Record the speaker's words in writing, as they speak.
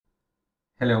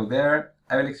Hello there,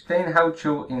 I will explain how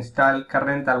to install Car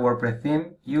Rental Wordpress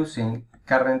Theme using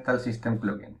Car Rental System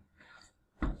plugin.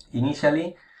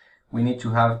 Initially, we need to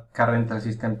have Car Rental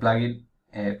System plugin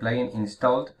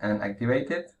installed and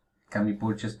activated. It can be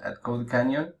purchased at Code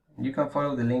Canyon. You can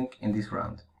follow the link in this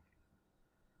round.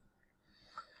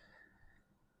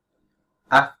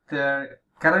 After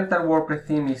Car Rental Wordpress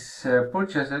Theme is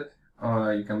purchased,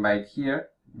 you can buy it here,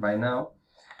 buy now.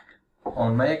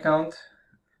 On my account,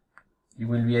 you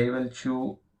will be able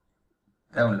to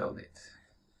download it.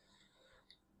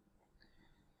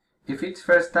 If it's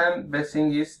first time, best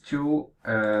thing is to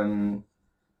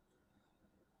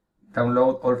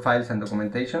download all files and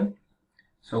documentation.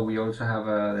 So we also have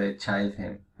the child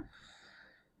theme.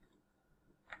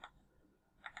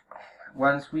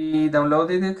 Once we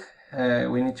downloaded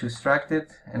it, we need to extract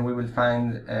it, and we will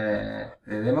find the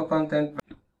demo content,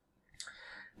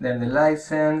 then the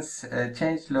license,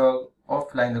 changelog,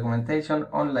 offline documentation,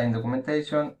 online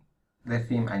documentation, the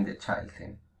theme and the child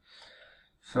theme.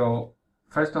 So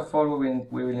first of all, we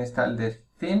will install the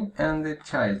theme and the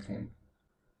child theme.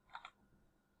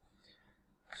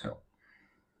 So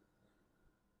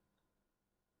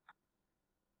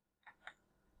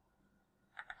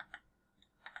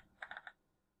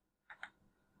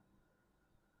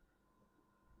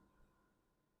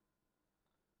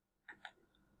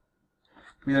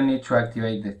we don't need to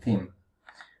activate the theme.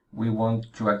 We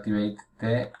want to activate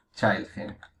the child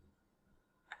theme.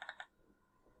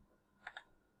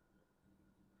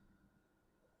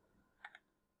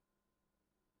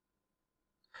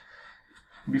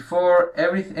 Before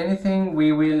anything,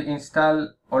 we will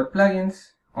install all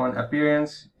plugins. On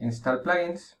Appearance, Install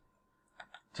Plugins.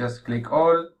 Just click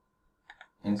All,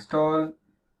 Install.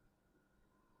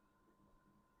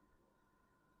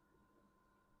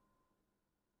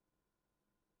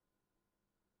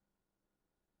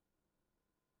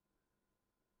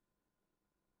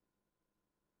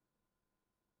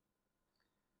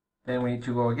 Then we need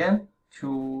to go again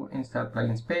to Install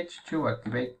Plugins page to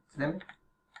activate them.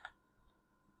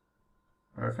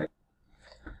 Perfect.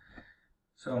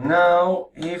 So now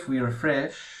if we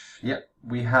refresh,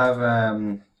 we have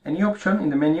a new option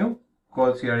in the menu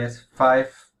called CRS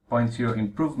 5.0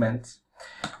 Improvements.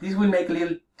 This will make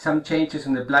some changes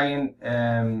in the plugin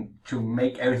to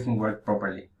make everything work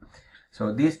properly.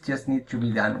 So this just needs to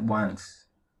be done once.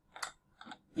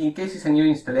 In case it's a new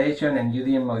installation and you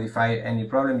didn't modify any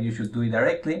problem, you should do it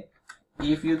directly.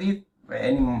 If you did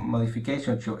any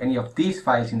modification to any of these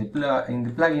files in the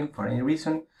plugin for any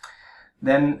reason,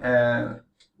 then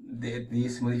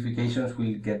these modifications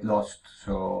will get lost.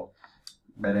 So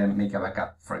better make a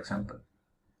backup, for example.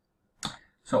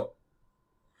 So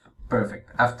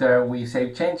perfect. After we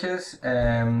save changes,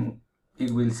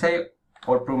 it will say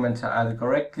all improvements are added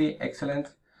correctly. Excellent.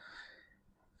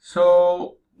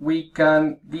 So we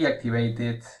can deactivate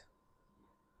it,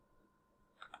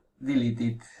 delete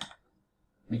it,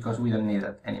 because we don't need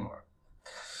that anymore.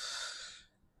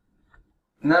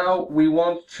 Now we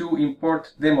want to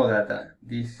import demo data.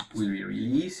 This will be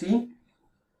really easy.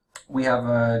 We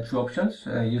have two options,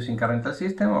 using Car Rental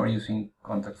System or using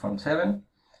Contact Form 7.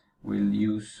 We'll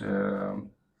use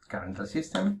Car Rental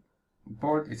System.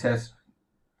 Import. It says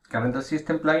Car Rental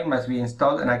System plugin must be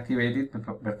installed and activated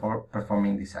before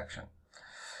performing this action.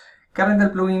 Car Rental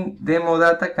plugin demo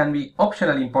data can be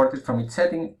optionally imported from its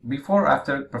setting before or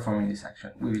after performing this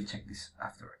action. We will check this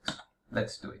afterwards.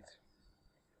 Let's do it.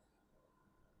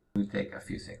 It will take a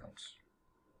few seconds.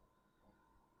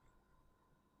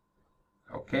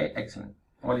 Okay, excellent.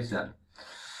 All is done.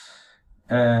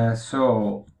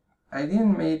 So I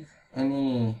didn't make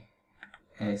any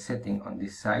setting on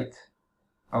this site.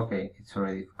 Okay, it's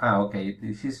already. Okay.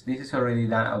 This is already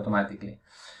done automatically.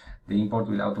 The import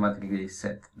will automatically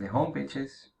set the home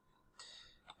pages,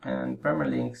 and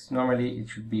permalinks, normally it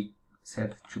should be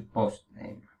set to post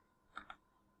name.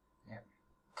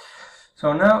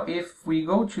 So now if we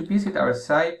go to visit our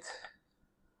site,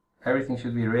 everything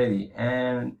should be ready,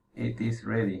 and it is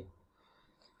ready.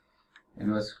 It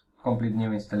was complete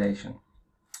new installation.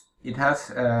 It has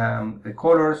the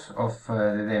colors of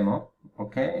the demo.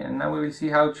 Okay, and now we will see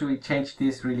how to change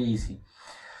this really easy.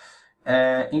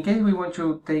 In case we want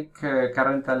to take Car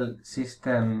Rental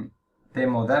System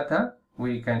demo data,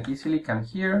 we can easily come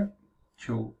here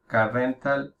to Car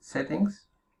Rental Settings,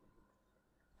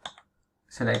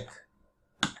 select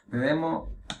the demo,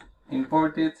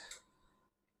 import it,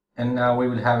 and now we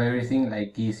will have everything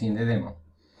like is in the demo.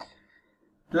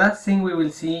 The last thing we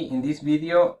will see in this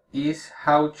video is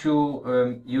how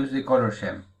to use the color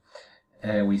scheme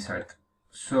wizard.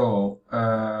 So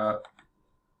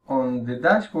on the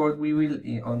dashboard, we will,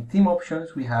 on theme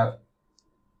options, we have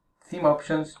theme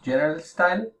options, general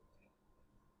style.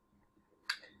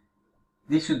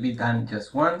 This should be done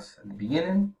just once at the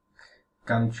beginning.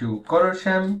 Come to color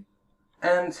scheme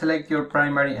and select your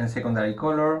primary and secondary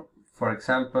color. For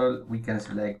example, we can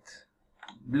select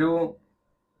blue,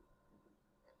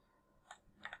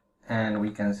 and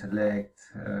we can select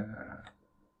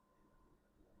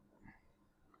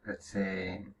let's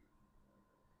say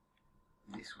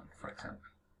this one, for example.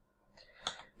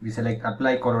 We select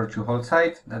apply color to whole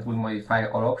site. That will modify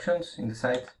all options in the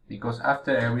site, because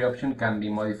after every option can be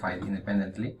modified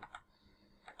independently.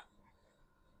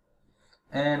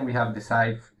 And we have the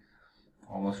site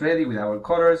almost ready with our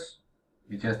colors.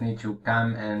 We just need to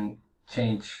come and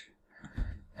change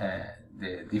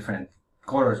the different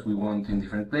colors we want in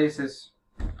different places.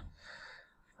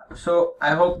 So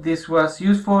I hope this was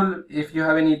useful. If you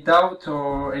have any doubt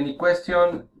or any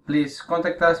question, please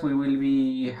contact us. We will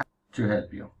be happy to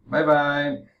help you. Bye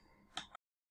bye.